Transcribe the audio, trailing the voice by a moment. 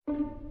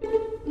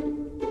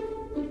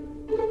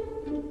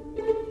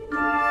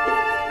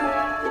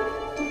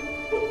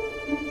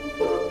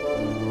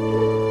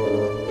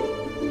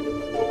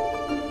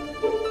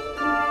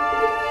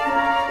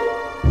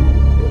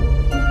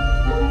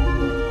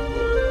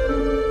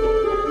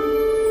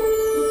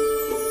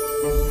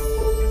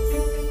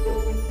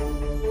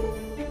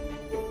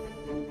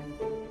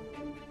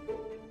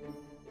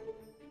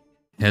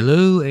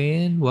Hello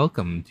and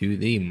welcome to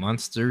the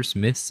Monsters,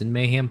 Myths, and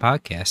Mayhem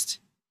podcast.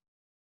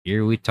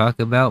 Here we talk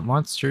about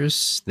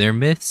monsters, their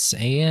myths,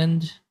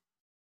 and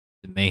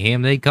the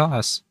mayhem they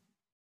cause.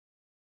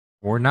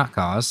 Or not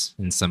cause,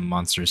 in some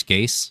monsters'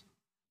 case.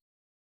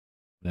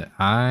 But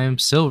I'm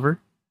Silver,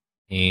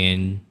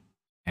 and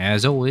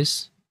as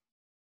always,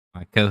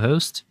 my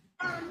co-host.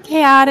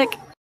 Chaotic.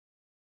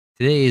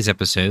 Today's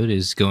episode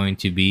is going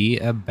to be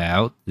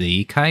about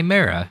the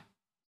Chimera.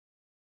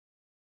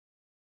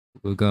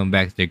 We're going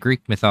back to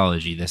Greek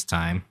mythology this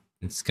time.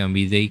 It's going to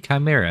be the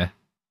Chimera.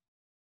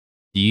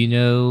 Do you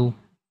know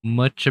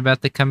much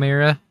about the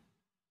Chimera,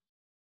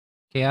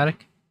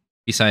 Chaotic?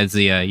 Besides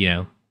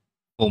the,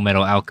 Full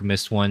Metal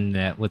Alchemist one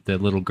that with the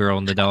little girl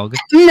and the dog?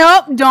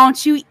 Nope,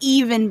 don't you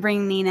even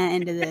bring Nina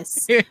into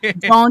this.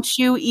 Don't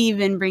you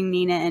even bring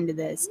Nina into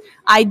this.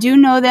 I do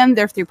know them.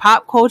 They're through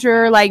pop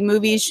culture, like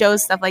movies,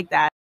 shows, stuff like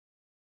that.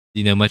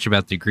 Do you know much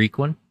about the Greek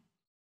one?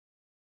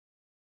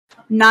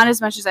 Not as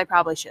much as I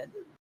probably should.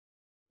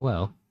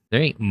 Well,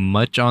 there ain't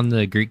much on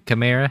the Greek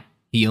Chimera.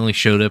 He only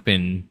showed up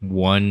in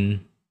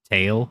one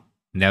tale,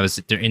 and that was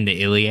in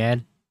the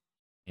Iliad,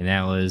 and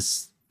that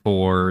was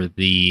for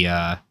the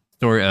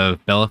story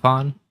of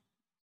Bellerophon.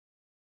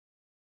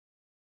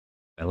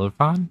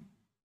 Bellerophon?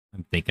 I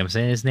think I'm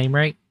saying his name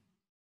right.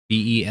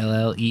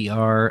 Bellerophone.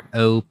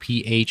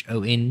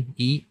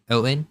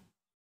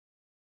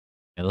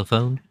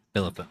 Bellerophon?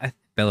 Bellerophon.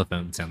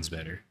 Bellerophon sounds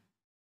better.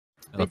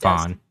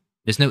 Bellerophon.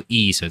 There's no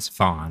E, so it's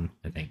fawn,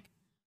 I think.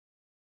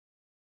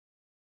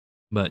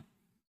 But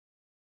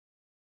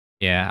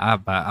yeah,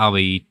 I'll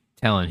be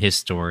telling his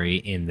story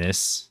in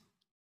this.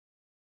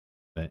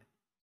 But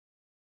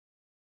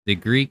the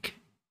Greek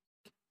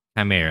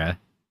Chimera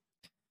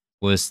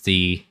was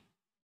the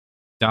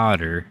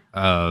daughter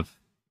of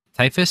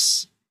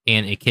Typhus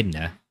and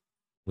Echidna,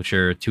 which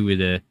are two of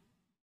the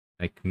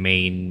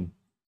main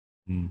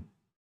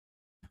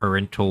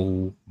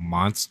parental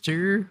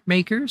monster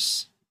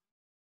makers.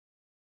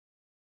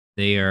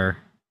 They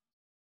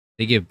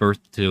give birth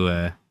to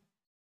a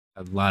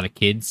lot of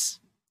kids.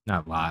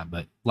 Not a lot,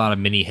 but a lot of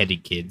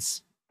many-headed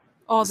kids.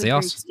 All the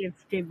Greeks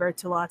gave birth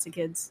to lots of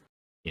kids.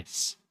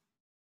 Yes.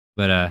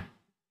 But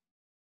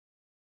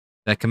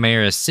the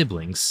Chimera's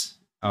siblings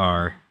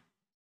are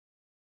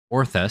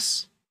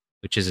Orthus,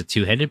 which is a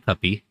two-headed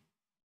puppy,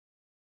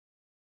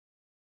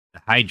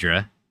 the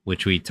Hydra,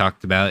 which we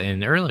talked about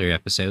in earlier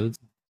episodes,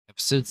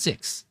 episode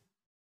 6.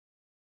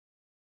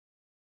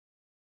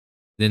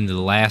 Then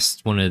the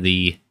last one of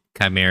the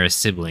Chimera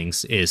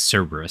siblings is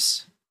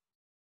Cerberus,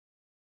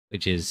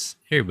 which is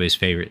everybody's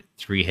favorite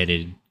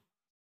three-headed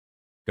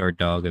guard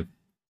dog.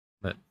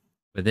 But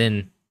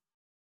then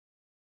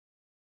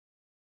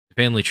the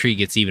family tree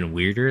gets even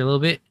weirder a little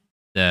bit.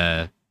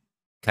 The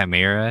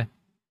Chimera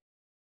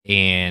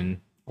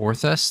and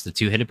Orthus, the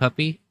two-headed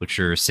puppy, which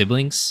are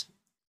siblings,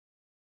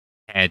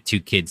 had two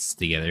kids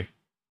together,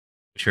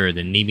 which are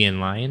the Nemean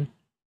lion,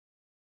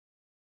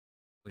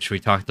 which we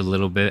talked a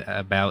little bit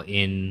about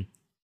in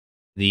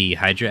the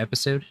Hydra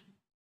episode.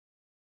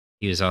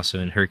 He was also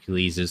in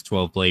Hercules'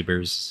 12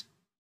 Labors.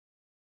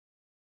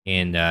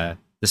 And the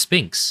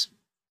Sphinx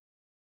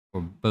were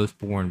both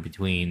born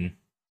between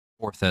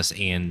Orthus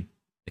and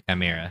the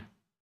Chimera.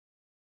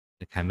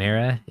 The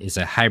Chimera is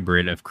a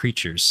hybrid of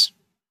creatures.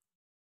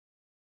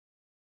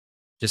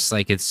 Just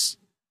like its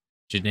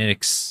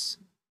genetics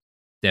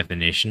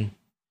definition,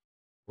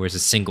 where it's a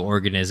single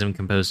organism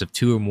composed of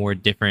two or more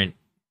different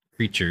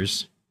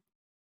creatures,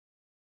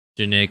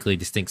 genetically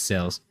distinct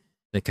cells.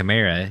 The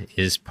Chimera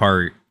is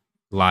part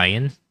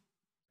lion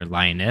or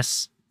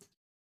lioness,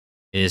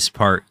 it is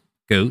part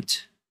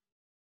goat,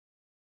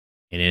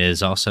 and it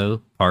is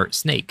also part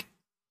snake.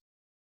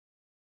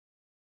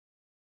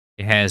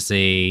 It has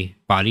a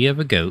body of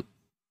a goat,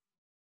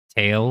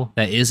 tail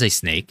that is a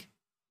snake,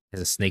 has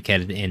a snake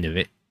head at the end of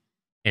it,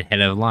 and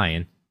head of a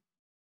lion.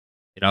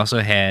 It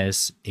also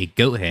has a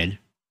goat head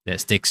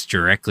that sticks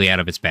directly out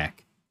of its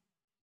back.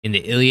 In the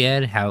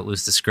Iliad, how it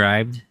was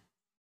described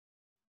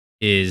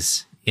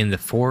is in the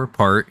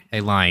forepart a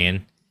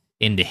lion,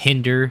 in the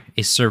hinder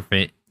a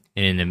serpent,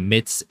 and in the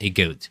midst a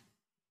goat,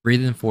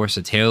 breathing forth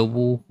a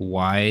terrible,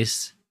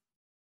 wise,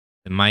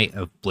 the might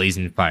of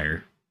blazing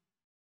fire.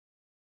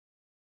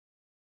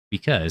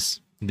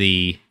 Because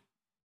the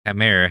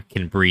Chimera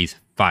can breathe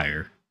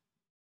fire.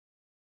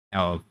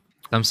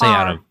 Some say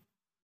out of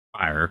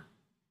fire.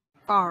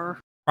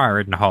 Fire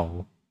in the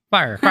hole.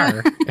 Fire.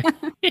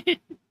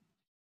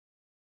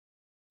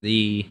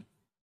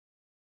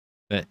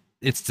 But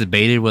it's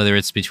debated whether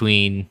it's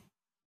between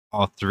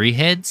all three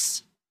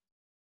heads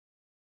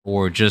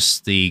or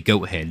just the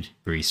goat head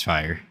breathes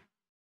fire.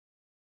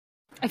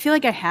 I feel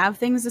like I have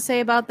things to say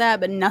about that,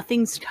 but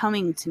nothing's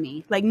coming to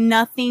me. Like,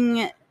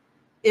 nothing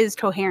is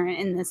coherent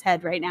in this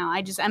head right now.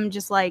 I'm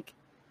just like,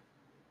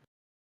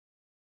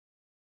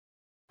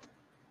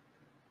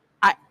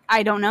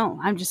 I don't know.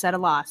 I'm just at a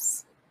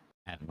loss.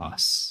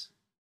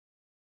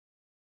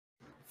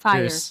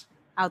 Fire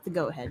out the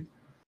goat head.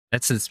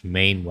 That's its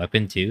main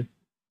weapon too.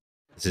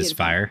 This is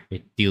fire.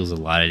 It deals a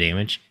lot of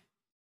damage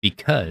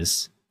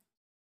because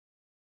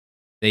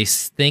They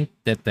think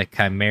that the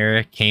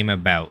Chimera came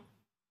about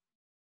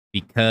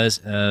because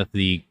of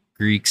the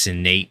Greeks'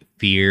 innate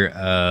fear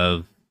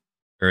of,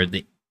 or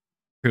the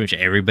pretty much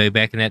everybody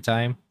back in that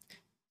time,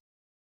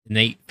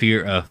 innate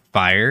fear of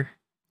fire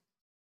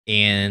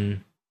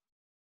and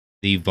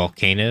the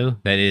volcano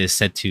that it is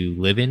said to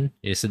live in.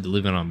 It is said to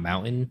live on a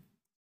mountain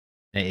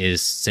that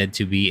is said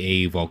to be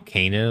a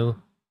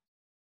volcano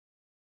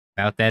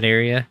about that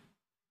area.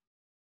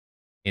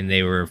 And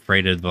they were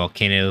afraid of the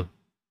volcano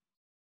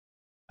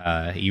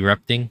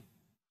erupting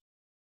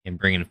and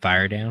bringing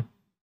fire down.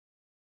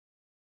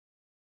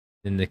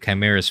 Then the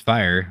Chimera's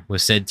fire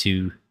was said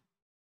to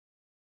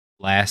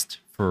last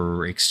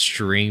for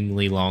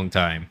extremely long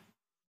time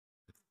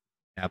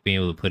without being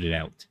able to put it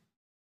out.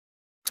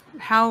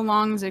 How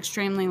long is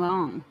extremely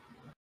long?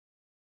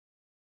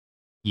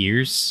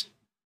 Years.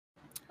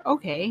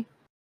 Okay.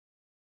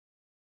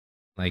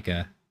 Like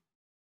from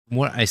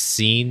what I've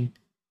seen,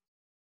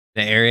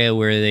 the area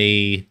where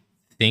they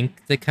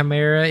think the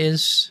Chimera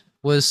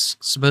was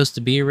supposed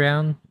to be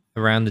around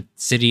the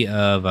city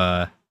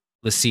of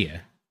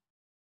Lycia.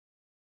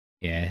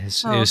 Yeah, it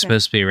was Okay.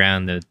 supposed to be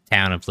around the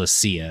town of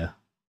Lycia,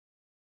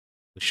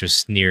 which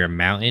was near a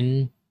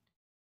mountain,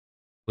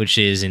 which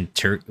is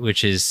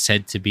which is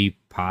said to be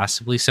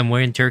possibly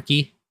somewhere in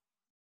Turkey,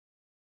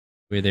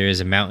 where there is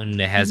a mountain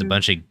that has a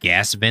bunch of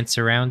gas vents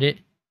around it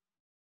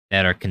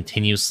that are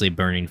continuously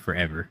burning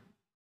forever.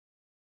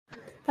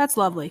 That's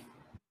lovely.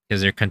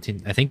 Because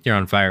I think they're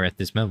on fire at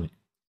this moment.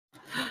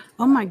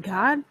 Oh my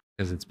god.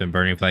 Because it's been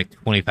burning for like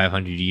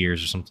 2,500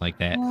 years or something like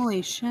that.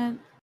 Holy shit.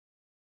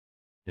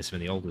 It's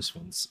one of the oldest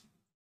ones.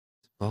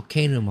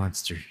 Volcano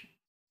monster.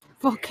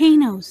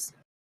 Volcanoes.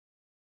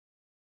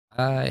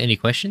 Any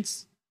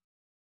questions?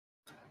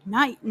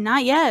 Not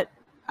yet.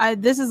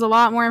 This is a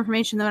lot more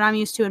information than what I'm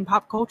used to in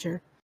pop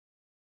culture.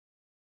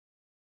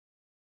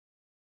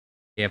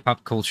 Yeah,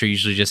 pop culture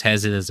usually just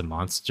has it as a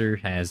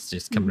monster, as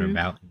just coming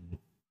about and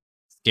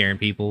scaring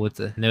people with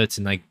the notes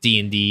and like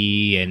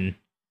D&D and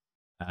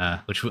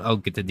which I'll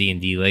get to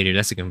D&D later.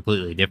 That's a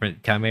completely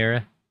different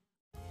Chimera.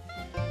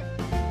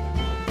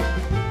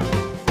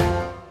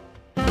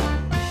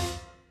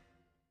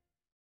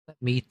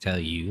 Let me tell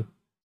you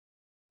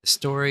the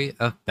story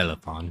of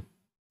Bellerophon.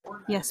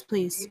 Yes,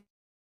 please.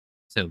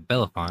 So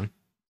Bellerophon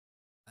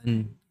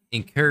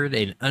incurred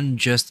an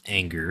unjust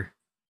anger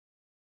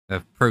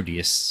of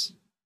Proteus.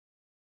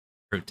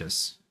 I'll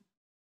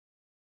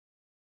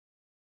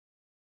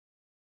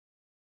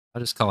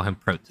just call him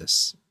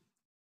Proteus.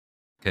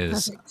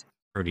 Because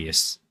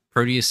Proteus.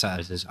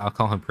 I'll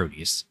call him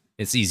Proteus.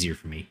 It's easier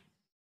for me.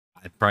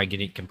 I'd probably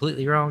get it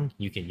completely wrong.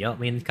 You can yell at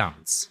me in the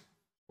comments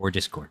or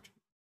Discord.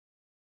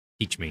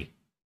 Teach me.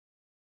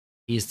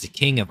 He is the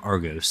king of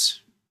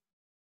Argos.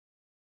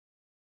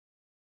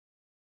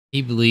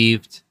 He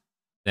believed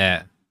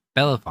that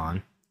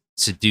Bellerophon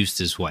seduced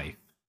his wife,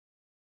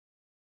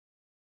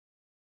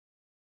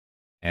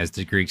 as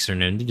the Greeks are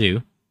known to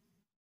do.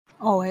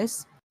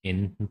 Always.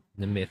 In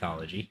the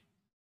mythology.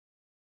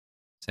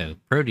 So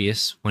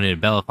Proteus wanted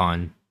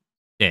Bellerophon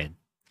dead,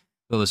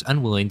 but was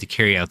unwilling to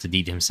carry out the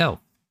deed himself.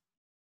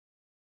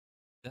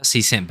 Thus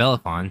he sent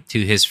Bellerophon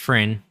to his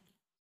friend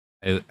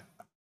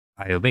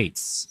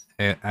Iobates,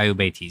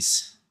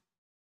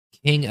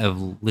 king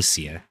of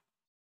Lycia,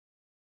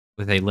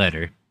 with a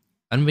letter.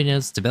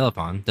 Unbeknownst to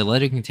Bellerophon, the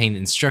letter contained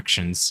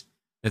instructions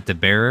that the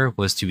bearer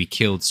was to be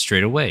killed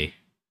straight away.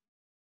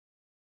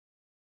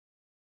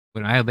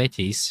 When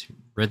Iobates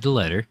read the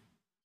letter,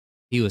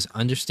 he was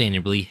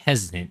understandably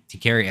hesitant to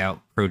carry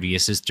out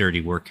Proteus's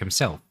dirty work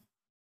himself.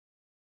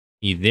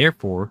 He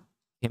therefore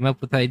came up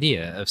with the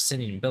idea of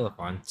sending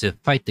Bellerophon to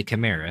fight the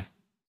Chimera,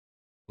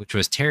 which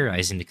was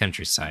terrorizing the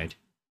countryside,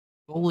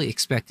 fully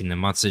expecting the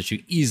monster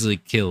to easily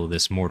kill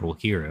this mortal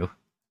hero.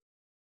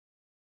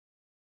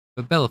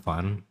 But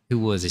Bellerophon, who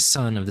was a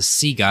son of the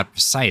sea god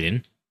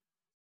Poseidon...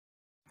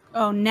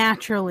 Oh,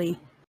 naturally.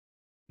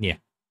 Yeah.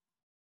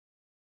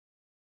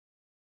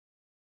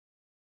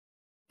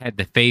 Had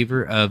the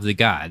favor of the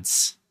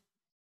gods.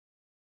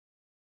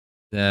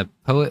 The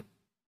poet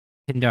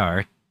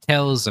Pindar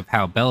tells of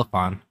how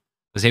Bellerophon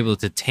was able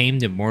to tame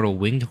the mortal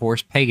winged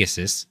horse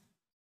Pegasus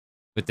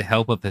with the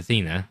help of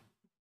Athena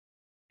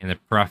and the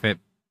prophet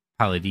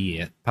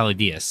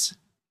Polydius.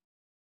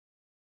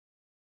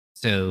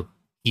 So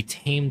he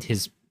tamed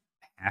his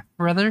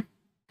half-brother?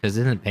 Because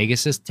isn't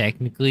Pegasus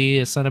technically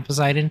a son of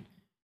Poseidon?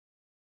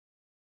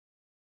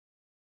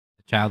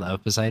 A child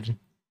of Poseidon?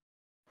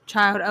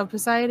 Child of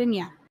Poseidon,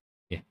 yeah.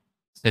 Yeah.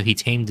 So he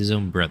tamed his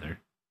own brother.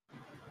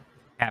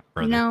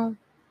 Half-brother. No,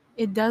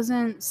 it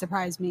doesn't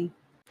surprise me.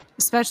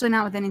 Especially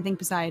not with anything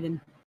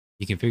Poseidon.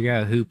 You can figure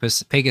out who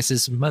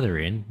Pegasus' mother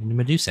in the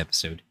Medusa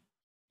episode.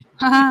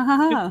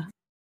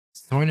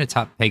 Soaring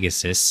atop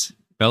Pegasus,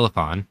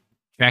 Bellerophon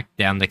tracked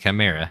down the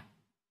Chimera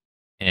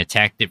and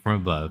attacked it from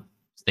above,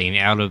 staying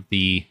out of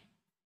the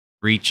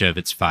reach of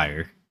its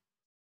fire.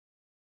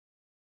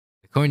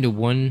 According to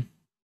one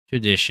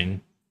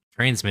tradition,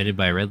 transmitted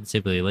by a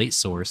relatively late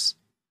source,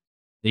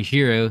 the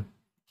hero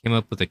came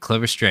up with a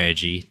clever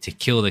strategy to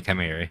kill the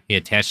Chimera. He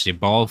attached a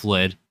ball of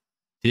lead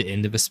to the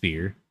end of a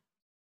spear,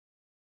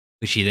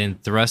 which he then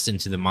thrust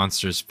into the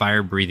monster's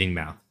fire-breathing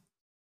mouth.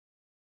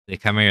 The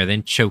Chimera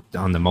then choked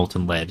on the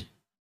molten lead,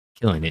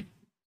 killing it.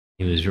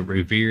 He was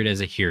revered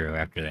as a hero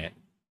after that.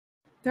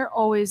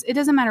 It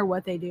doesn't matter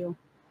what they do.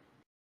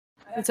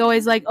 It's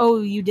always like,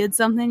 oh, you did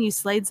something, you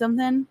slayed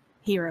something,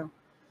 hero.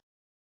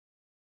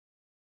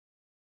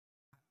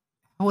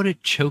 How would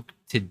it choke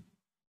to...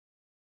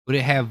 Would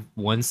it have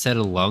one set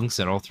of lungs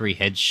that all three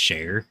heads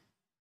share?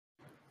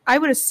 I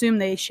would assume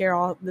they share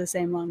all the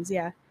same lungs,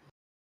 yeah.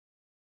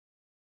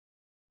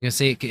 I'm gonna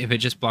say if it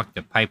just blocked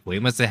the pipeway,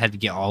 it must have had to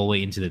get all the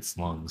way into its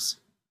lungs.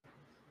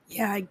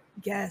 Yeah, I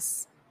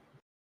guess.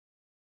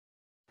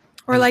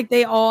 Or like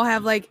they all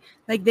have like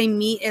they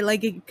meet at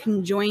like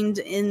conjoined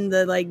in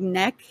the like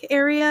neck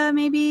area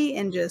maybe,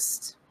 and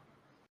just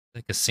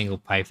like a single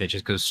pipe that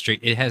just goes straight.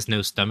 It has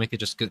no stomach.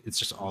 It's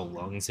just all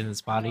lungs in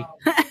its body.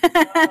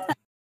 But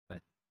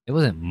it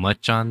wasn't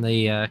much on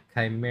the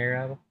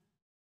Chimera.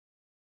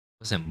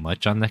 Wasn't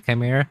much on the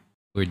Chimera.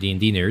 We're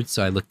D&D nerds,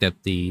 so I looked up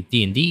the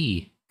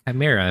D&D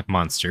Chimera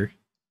monster.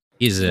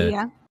 He's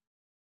a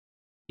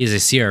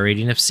CR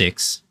rating of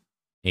 6,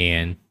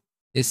 and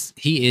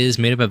he is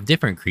made up of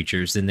different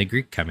creatures than the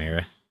Greek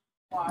Chimera.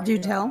 Do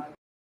tell.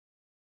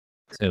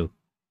 So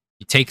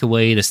you take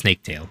away the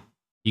snake tail.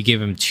 You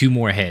give him 2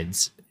 more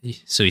heads,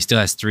 so he still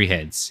has 3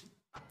 heads.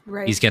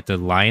 Right. He's got the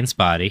lion's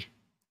body,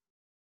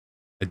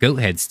 a goat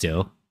head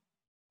still,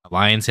 a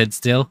lion's head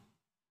still,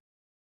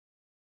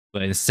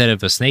 but instead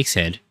of a snake's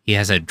head, he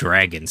has a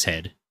dragon's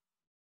head.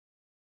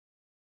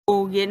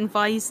 Oh, getting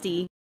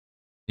feisty.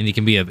 And he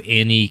can be of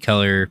any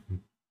color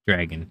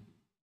dragon.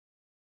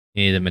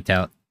 Any of the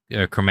metallic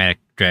chromatic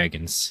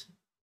dragons.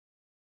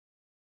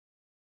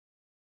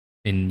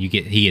 And he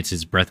gets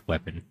his breath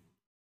weapon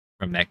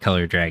from that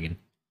color dragon.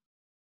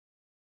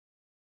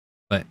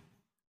 But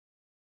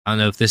I don't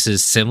know if this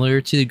is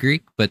similar to the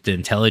Greek, but the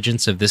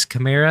intelligence of this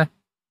Chimera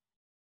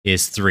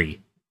is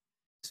 3.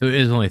 So it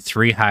is only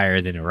 3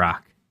 higher than a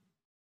rock.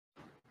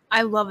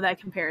 I love that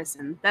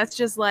comparison. That's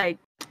just like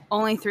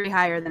only 3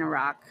 higher than a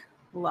rock.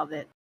 Love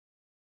it.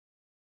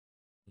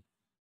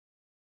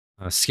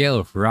 On a scale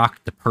of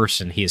rock to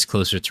person, he is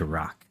closer to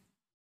rock.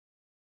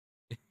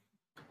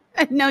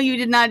 No, you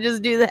did not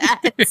just do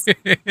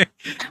that.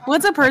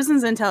 What's a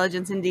person's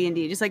intelligence in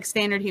D&D? Just like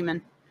standard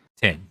human.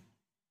 10.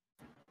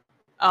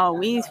 Oh,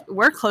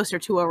 we're closer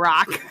to a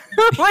rock.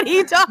 What are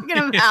you talking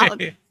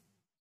about?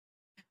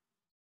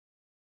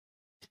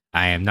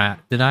 I am not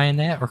denying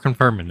that or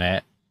confirming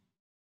that.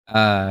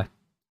 The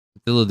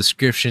little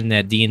description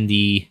that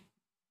D&D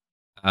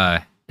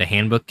the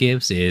handbook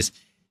gives is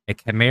a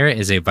Chimera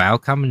is a vile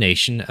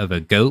combination of a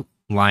goat,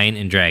 lion,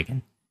 and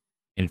dragon,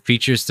 and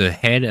features the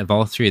head of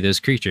all 3 of those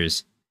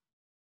creatures.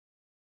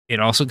 It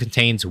also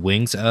contains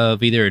wings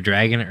of either a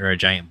dragon or a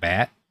giant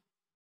bat.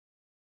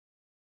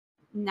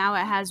 Now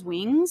it has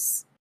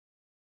wings?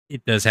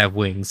 It does have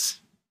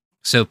wings.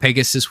 So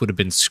Pegasus would have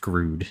been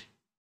screwed.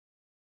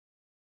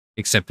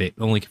 Except it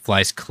only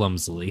flies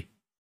clumsily.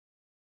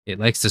 It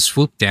likes to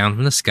swoop down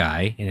from the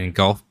sky and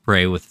engulf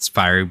prey with its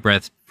fiery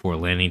breath before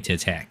landing to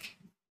attack.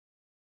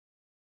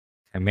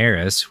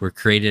 Chimeras were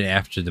created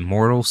after the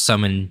mortal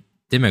summoned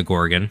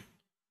Demogorgon.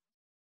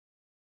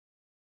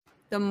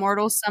 The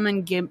mortal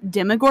summoned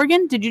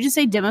Demogorgon? Did you just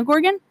say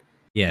Demogorgon?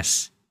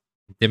 Yes,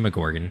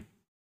 Demogorgon.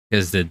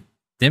 Because the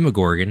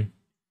Demogorgon,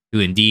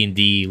 who in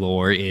D&D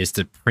lore is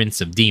the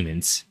prince of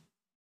demons.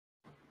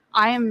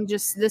 I am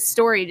just, this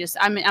story just,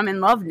 I'm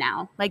in love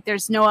now. Like,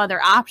 there's no other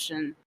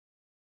option.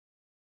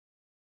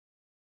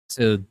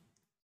 So,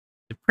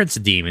 the Prince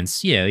of Demons,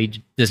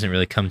 he doesn't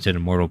really come to the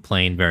mortal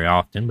plane very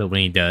often, but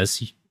when he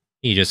does,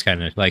 he just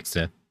kind of likes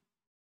to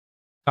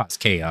cause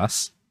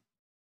chaos.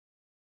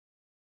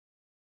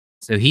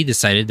 So he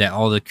decided that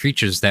all the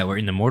creatures that were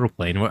in the mortal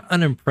plane were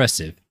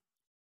unimpressive.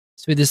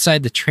 So he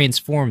decided to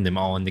transform them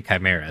all into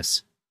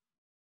chimeras.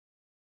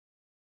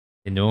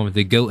 And the one with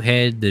the goat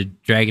head, the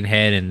dragon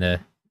head, and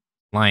the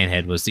lion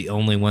head was the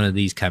only one of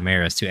these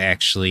chimeras to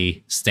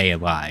actually stay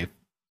alive.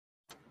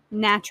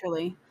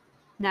 Naturally.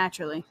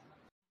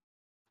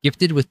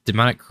 Gifted with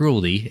demonic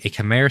cruelty, a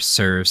chimera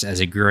serves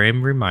as a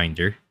grim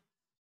reminder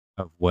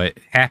of what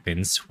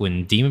happens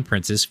when demon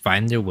princes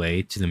find their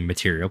way to the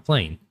material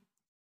plane.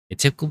 A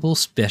typical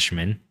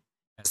specimen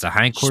has the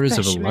hindquarters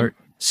of a large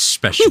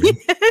specimen.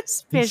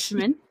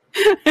 Specimen.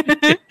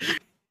 It's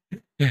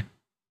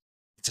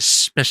a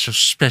special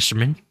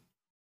specimen.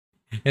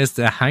 It has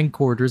the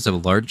hindquarters of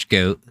a large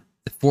goat,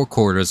 the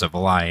forequarters of a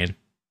lion,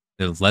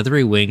 the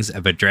leathery wings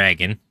of a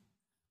dragon,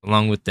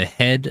 along with the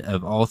head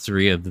of all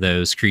 3 of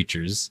those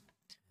creatures.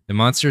 The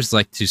monsters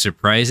like to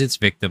surprise its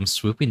victims,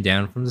 swooping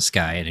down from the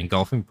sky and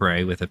engulfing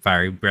prey with a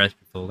fiery breath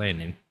before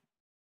landing.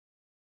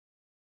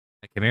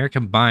 The Chimera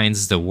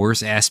combines the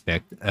worst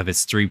aspect of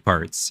its 3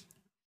 parts.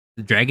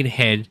 The dragon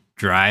head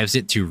drives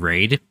it to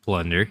raid,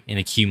 plunder, and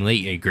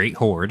accumulate a great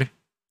hoard.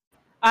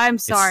 I'm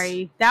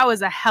sorry. That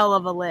was a hell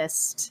of a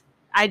list.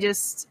 I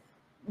just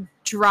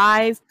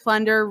drive,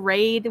 plunder,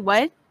 raid,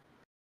 what?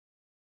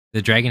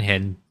 The dragon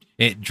head,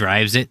 it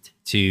drives it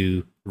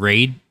to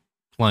raid,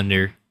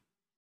 plunder,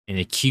 and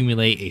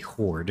accumulate a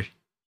horde.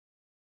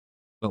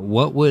 But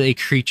what would a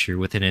creature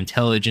with an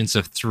intelligence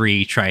of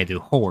 3 try to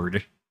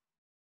hoard?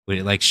 Would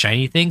it like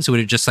shiny things, or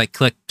would it just like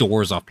collect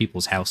doors off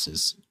people's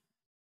houses?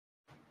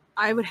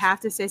 I would have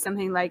to say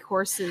something like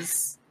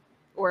horses,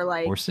 or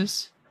like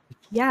Horses?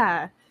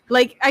 yeah,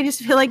 like I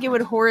just feel like it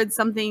would hoard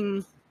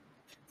something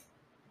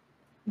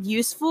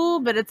useful,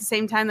 but at the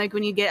same time, like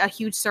when you get a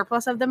huge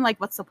surplus of them, like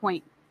what's the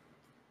point?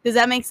 Does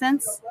that make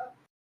sense?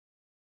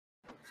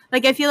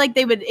 Like I feel like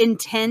they would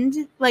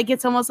intend, like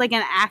it's almost like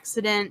an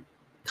accident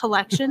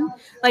collection.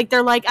 Like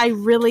they're like, I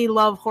really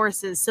love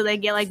horses, so they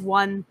get like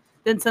one,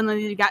 then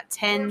suddenly you got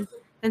 10,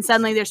 then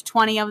suddenly there's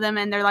 20 of them,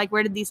 and they're like,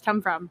 where did these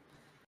come from?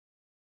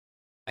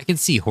 I can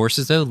see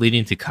horses though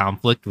leading to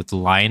conflict with the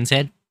lion's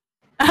head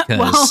because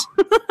Well,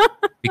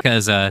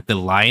 because the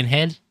lion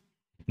head,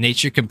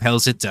 nature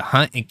compels it to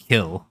hunt and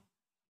kill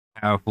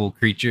powerful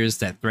creatures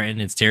that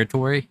threaten its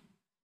territory.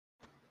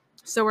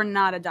 so we're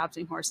not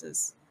adopting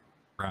horses.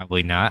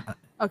 Probably not,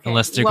 Okay.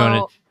 unless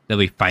they'll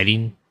be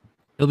fighting.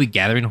 They'll be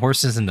gathering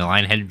horses, and the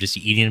lion head just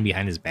eating them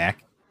behind his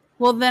back.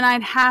 Well, then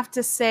I'd have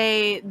to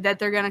say that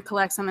they're gonna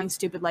collect something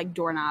stupid like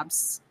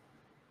doorknobs.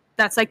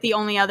 That's like the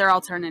only other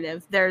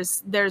alternative.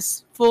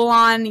 There's full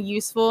on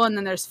useful, and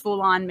then there's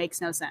full on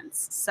makes no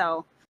sense.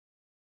 So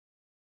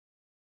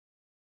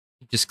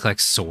He just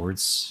collects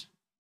swords.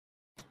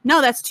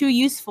 no, that's too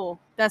useful.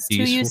 That's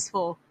too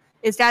useful.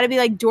 It's got to be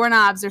like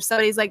doorknobs, or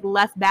somebody's like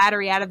left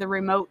battery out of the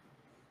remote.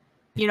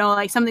 You know,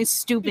 like something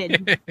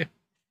stupid.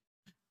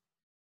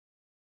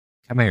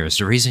 Chimera is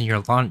the reason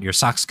your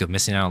socks go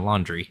missing out of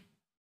laundry.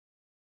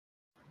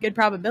 Good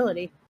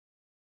probability.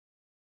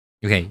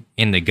 Okay,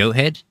 and the goat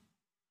head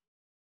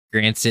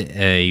grants it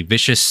a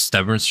vicious,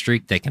 stubborn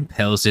streak that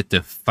compels it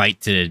to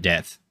fight to the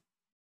death.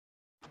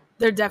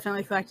 They're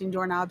definitely collecting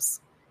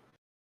doorknobs.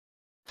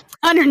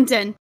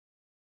 110.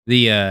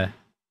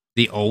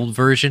 The old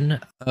version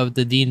of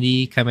the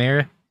D&D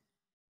Chimera,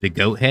 the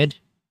goat head,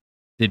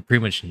 did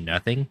pretty much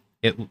nothing.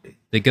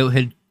 The goat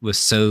head was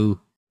so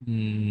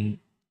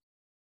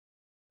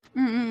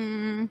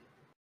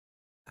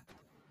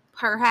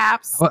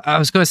Perhaps. I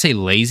was going to say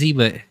lazy,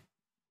 but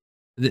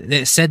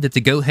it said that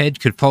the goat head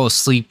could fall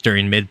asleep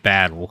during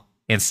mid-battle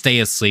and stay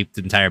asleep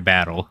the entire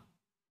battle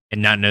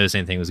and not notice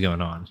anything was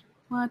going on.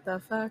 What the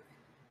fuck?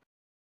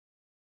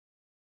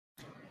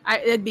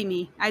 It'd be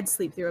me. I'd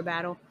sleep through a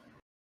battle.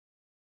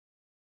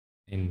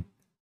 And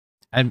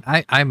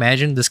I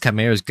imagine this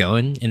Chimera is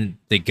going, and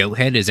the goat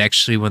head is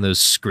actually one of those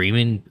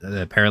screaming,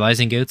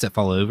 paralyzing goats that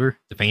fall over,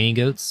 the fainting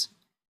goats.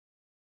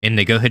 And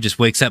the goat head just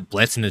wakes up,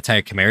 blitz, and the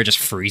entire Chimera just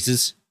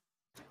freezes.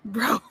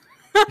 Bro.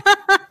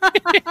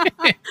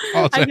 I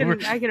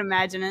can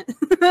imagine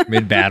it.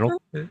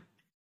 Mid-battle.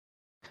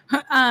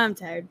 I'm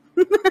tired.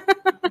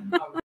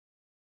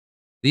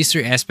 These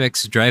 3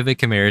 aspects drive a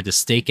Chimera to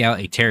stake out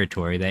a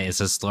territory that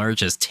is as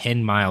large as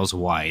 10 miles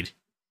wide.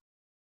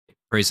 It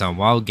preys on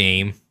wild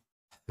game,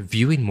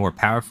 viewing more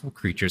powerful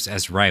creatures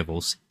as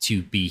rivals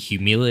to be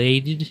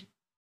humiliated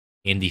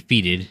and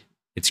defeated.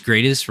 Its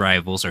greatest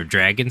rivals are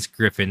dragons,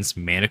 griffins,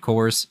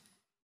 manticores,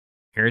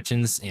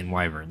 peritons, and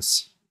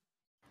wyverns.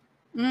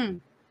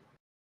 When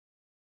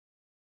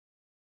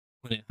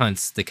it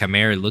hunts, the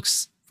Chimera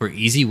looks for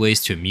easy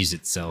ways to amuse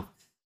itself.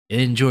 It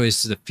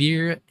enjoys the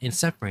fear and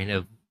suffering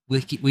of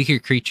weaker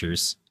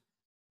creatures.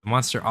 The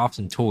monster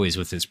often toys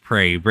with its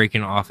prey,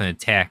 breaking off an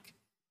attack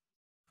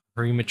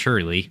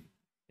prematurely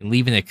and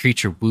leaving the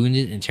creature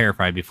wounded and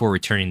terrified before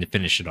returning to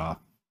finish it off.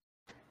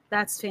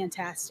 That's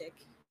fantastic.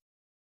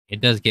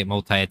 It does get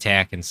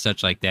multi-attack and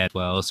such like that as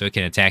well, so it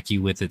can attack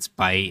you with its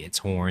bite, its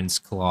horns,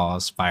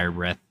 claws, fire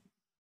breath.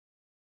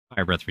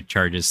 Fire breath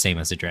recharges, same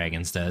as the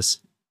dragon's does.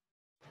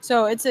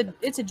 So it's a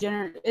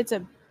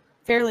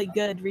fairly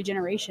good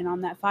regeneration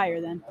on that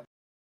fire then.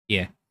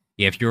 Yeah.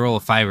 Yeah, if you roll a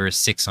 5 or a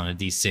 6 on a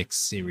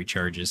d6, it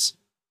recharges.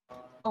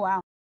 Oh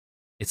wow.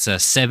 It's a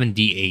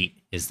 7d8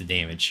 is the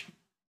damage.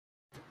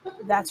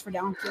 That's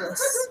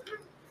ridiculous.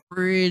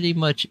 Pretty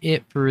much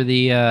it for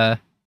the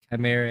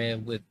Chimera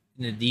with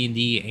the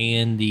D&D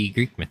and the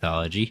Greek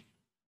mythology.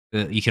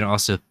 You can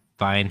also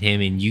find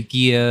him in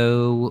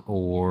Yu-Gi-Oh!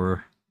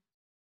 Or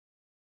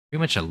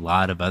pretty much a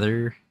lot of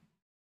other.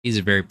 He's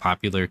a very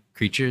popular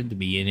creature to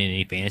be in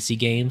any fantasy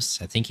games.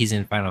 I think he's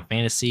in Final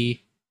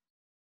Fantasy.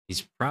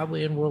 He's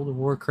probably in World of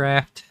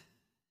Warcraft.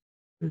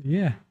 But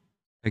yeah,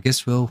 I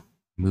guess we'll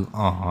move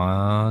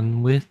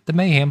on with the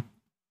mayhem.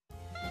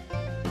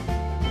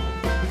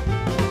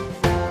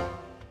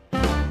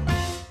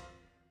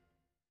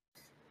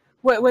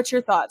 What's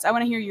your thoughts? I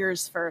want to hear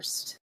yours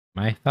first.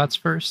 My thoughts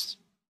first?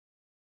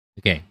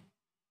 Okay.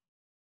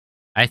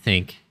 I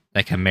think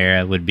that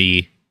Chimera would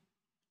be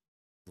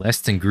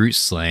less than Groot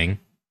slaying,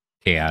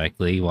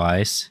 chaotically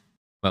wise,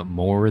 but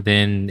more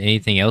than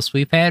anything else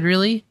we've had,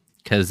 really.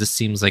 Because this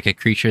seems like a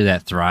creature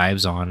that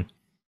thrives on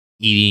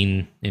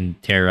eating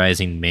and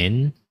terrorizing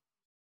men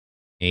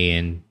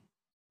and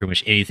pretty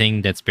much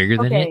anything that's bigger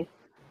than it.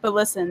 But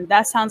listen,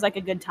 that sounds like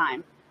a good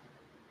time.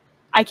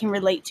 I can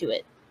relate to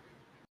it.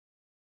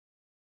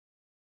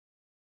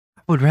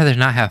 I would rather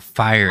not have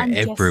fire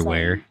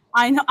everywhere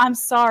I know. I'm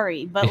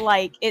sorry, but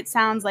like, it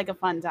sounds like a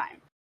fun time.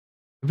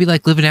 It'd be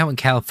like living out in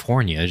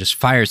California. Just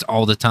fires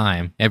all the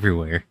time,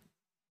 everywhere.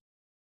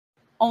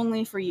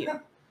 Only for you.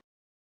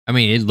 I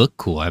mean, it'd look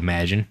cool, I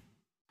imagine.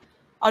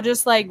 I'll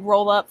just like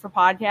roll up for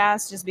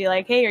podcasts, just be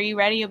like, hey, are you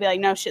ready? You'll be like,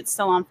 no, shit's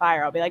still on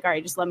fire. I'll be like, all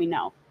right, just let me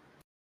know.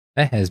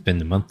 That has been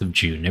the month of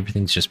June.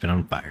 Everything's just been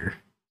on fire.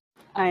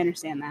 I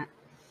understand that.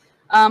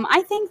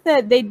 I think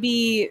that they'd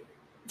be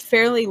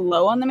fairly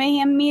low on the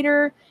mayhem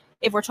meter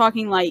if we're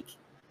talking like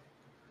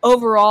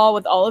overall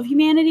with all of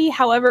humanity.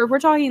 However, if we're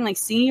talking like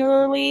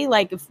singularly,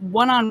 like if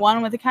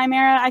one-on-one with a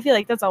Chimera, I feel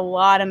like that's a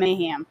lot of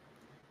mayhem.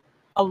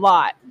 A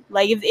lot.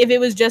 Like if it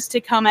was just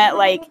to come at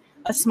like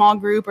a small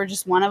group or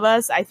just one of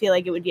us, I feel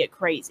like it would get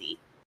crazy.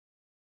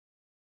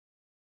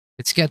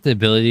 It's got the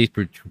ability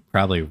to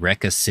probably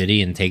wreck a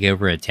city and take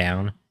over a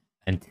town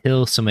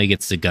until somebody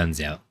gets the guns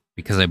out.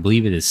 Because I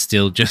believe it is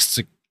still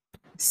just...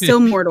 Still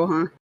mortal,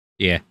 huh?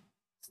 Yeah,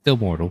 still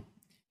mortal.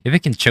 If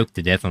it can choke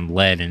to death on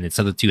lead and its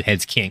other two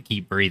heads can't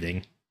keep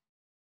breathing.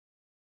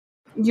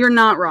 You're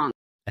not wrong.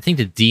 I think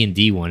the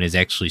D&D one is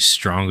actually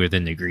stronger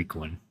than the Greek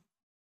one.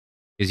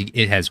 Because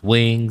it has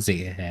wings,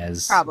 it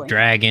has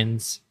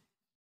dragons.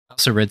 I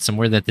also read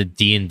somewhere that the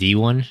D&D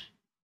one,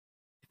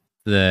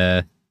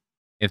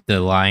 if the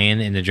lion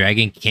and the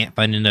dragon can't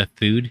find enough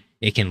food,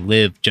 it can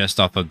live just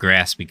off of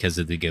grass because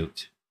of the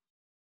goat.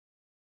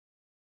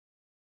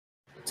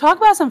 Talk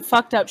about some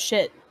fucked up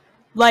shit.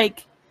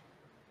 Like,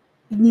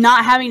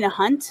 not having to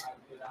hunt.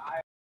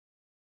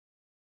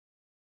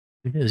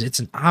 Who knows? It's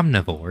an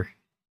omnivore.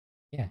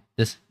 Yeah,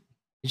 you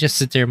just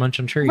sit there and munch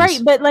on trees. Right,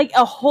 but like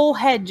a whole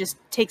head just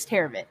takes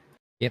care of it.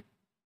 Yep.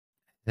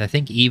 I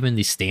think even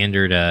the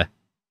standard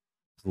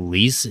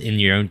police in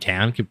your own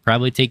town could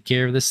probably take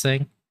care of this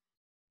thing.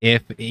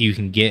 If you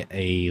can get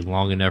a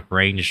long enough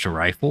ranged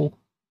rifle.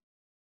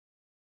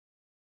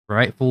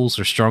 Rifles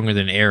are stronger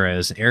than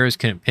arrows. Arrows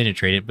couldn't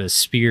penetrate it, but a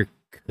spear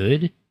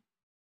could.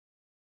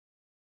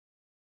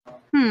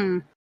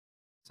 So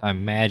I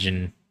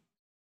imagine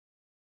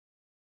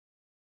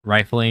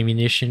rifle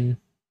ammunition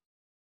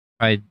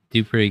probably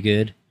do pretty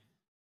good.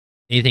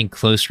 Anything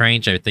close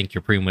range, I think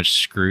you're pretty much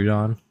screwed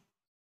on.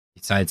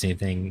 Besides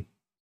anything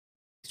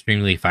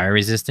extremely fire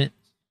resistant.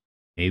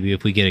 Maybe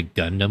if we get a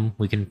Gundam,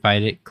 we can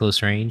fight it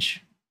close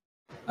range.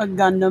 A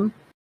Gundam?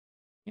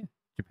 Yeah,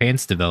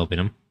 Japan's developing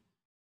them.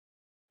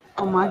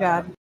 Oh my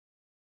god.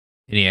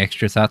 Any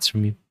extra thoughts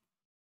from you?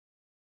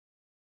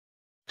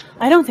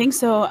 I don't think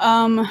so.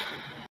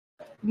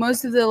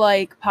 Most of the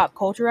like pop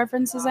culture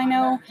references I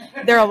know,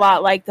 they're a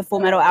lot like the Full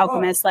Metal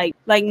Alchemist, like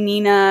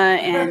Nina,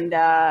 and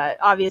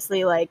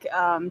obviously like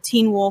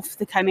Teen Wolf,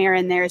 the Chimera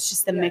in there. It's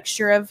just a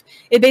mixture of,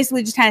 it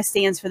basically just kind of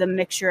stands for the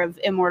mixture of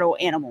immortal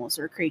animals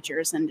or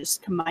creatures and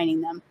just combining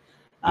them.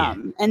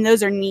 And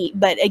those are neat,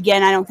 but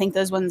again, I don't think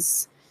those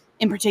ones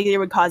in particular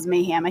would cause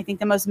mayhem. I think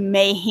the most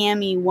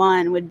mayhemy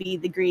one would be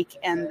the Greek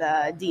and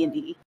the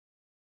D&D.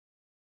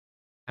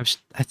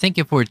 I think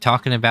if we're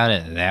talking about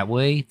it that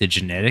way, the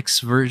genetics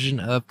version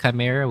of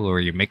Chimera,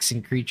 where you're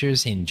mixing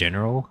creatures in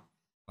general,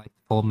 like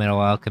Full Metal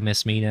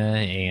Alchemist Mina,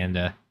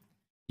 and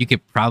you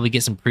could probably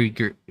get some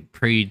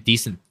pretty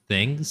decent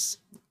things.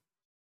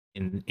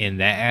 In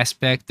that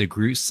aspect, the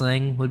Groot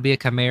Sling would be a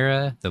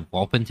Chimera, the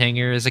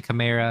Wolpentanger is a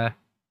Chimera,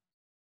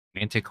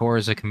 Manticore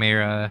is a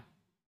Chimera.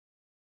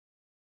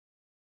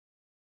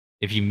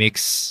 If you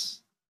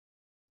mix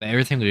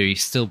everything, would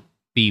still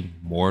be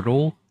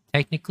mortal,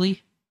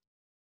 technically.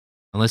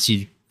 Unless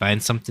you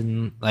find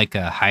something like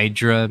a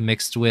Hydra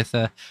mixed with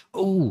a...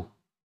 Oh,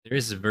 there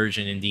is a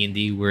version in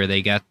D&D where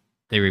they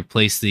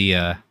replaced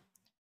the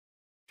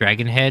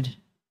dragon head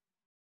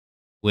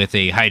with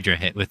a Hydra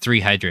head, with 3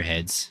 Hydra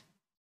heads.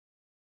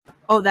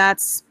 Oh,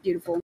 that's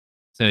beautiful.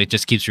 So it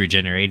just keeps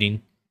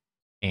regenerating.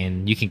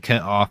 And you can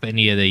cut off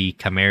any of the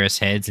Chimera's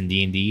heads in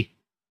D&D.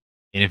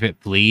 And if it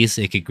please,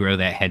 it could grow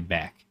that head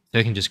back. So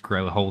it can just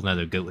grow a whole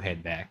nother goat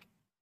head back.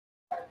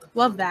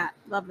 Love that.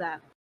 Love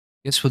that.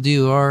 Guess we'll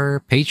do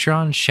our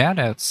Patreon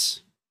shoutouts.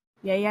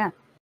 Yeah.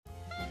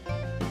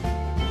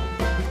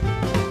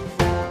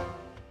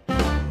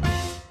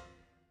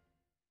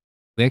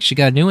 We actually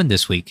got a new one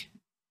this week.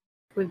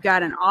 We've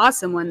got an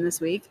awesome one this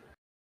week.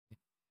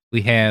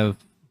 We have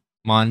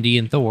Mondi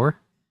and Thor.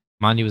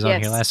 Mondi was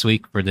on here last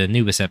week for the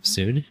newest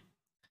episode.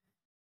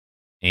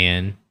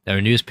 And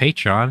our newest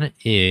Patreon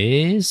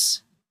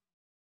is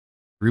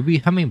Ruby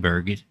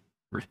Hummingbird.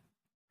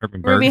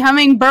 Ruby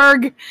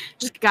Hummingbird.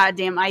 Just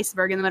goddamn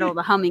iceberg in the middle of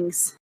the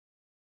hummings.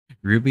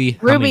 Ruby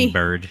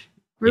Hummingbird.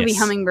 Ruby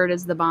Hummingbird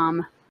is the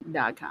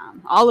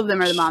bomb.com. All of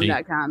them are the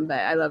bomb.com, but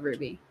I love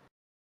Ruby.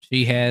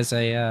 She has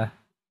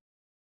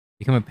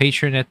become a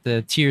patron at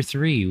the tier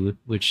 3,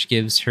 which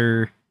gives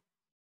her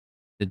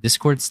the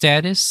Discord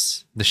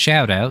status, the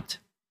shout out,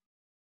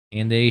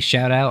 and a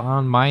shout out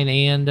on mine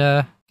and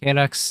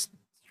Kadok's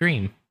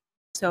stream.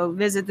 So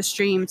visit the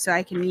stream so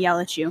I can yell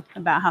at you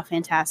about how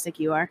fantastic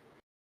you are.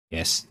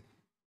 Yes.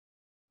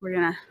 We're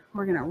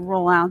gonna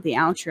roll out the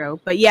outro.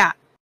 But yeah,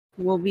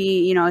 we'll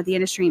be, at the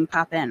end of stream,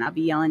 pop in. I'll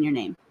be yelling your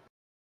name.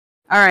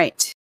 All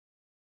right.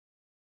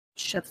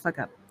 Shut the fuck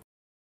up.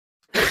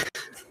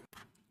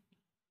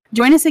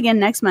 Join us again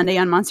next Monday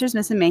on Monsters,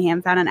 Myths, and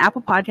Mayhem, found on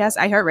Apple Podcasts,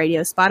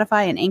 iHeartRadio,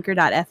 Spotify, and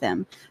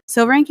Anchor.fm.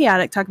 Silver and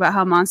Chaotic talk about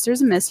how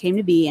monsters and myths came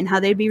to be and how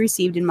they'd be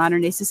received in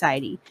modern-day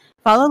society.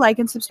 Follow, like,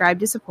 and subscribe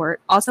to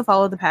support. Also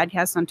follow the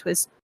podcast on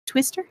Twister?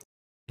 Twister?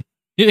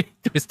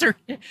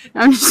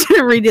 I'm just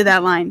going to redo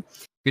that line.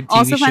 Good TV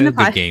Also show, find the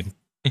good game.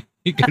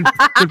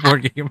 good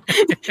board game.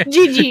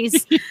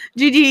 GG's.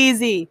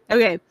 GGeasy.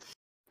 Okay.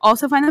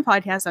 Also find the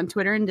podcast on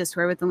Twitter and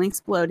Discord with the links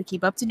below to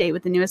keep up to date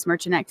with the newest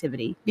merchant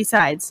activity.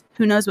 Besides,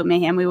 who knows what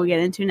mayhem we will get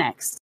into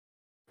next.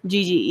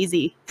 GG,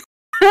 easy.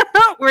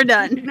 We're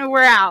done.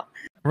 We're out.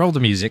 Roll the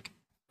music.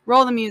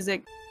 Roll the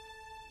music.